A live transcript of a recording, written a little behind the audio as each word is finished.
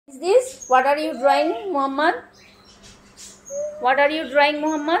this? What are you drawing, Muhammad? What are you drawing,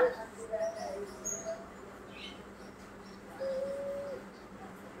 Muhammad?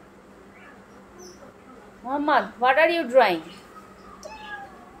 Muhammad, what are you drawing?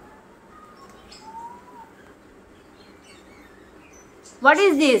 What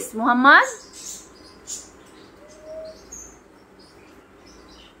is this, Muhammad?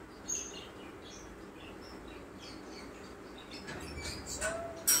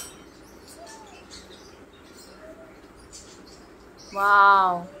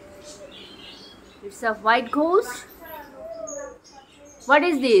 Wow, it's a white ghost. What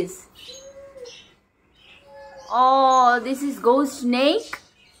is this? Oh, this is ghost snake.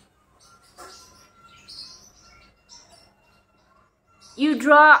 You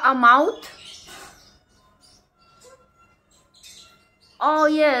draw a mouth. Oh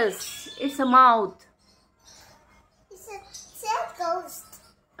yes, it's a mouth. It's a sad ghost.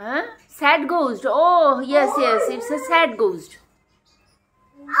 Huh? Sad ghost. Oh yes, yes, it's a sad ghost.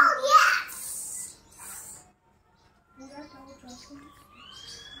 Oh yes.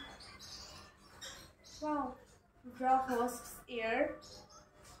 Wow. Draw ghost's ear.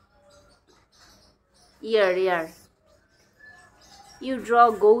 Ear. You draw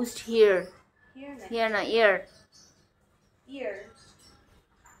ghost here. Here, next. Here na ear. Ear.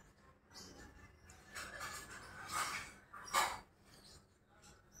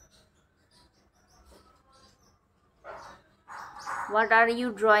 What are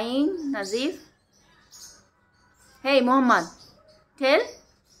you drawing, Nazif? Hey, Muhammad. Tell.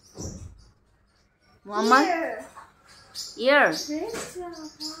 Muhammad. Ear. Ear. Great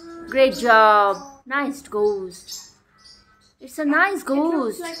job. Great job. Nice ghost. It's a nice It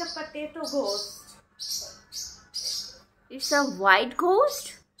looks ghost. like a potato ghost. It's a white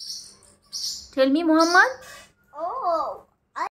ghost. Tell me, Muhammad. Oh.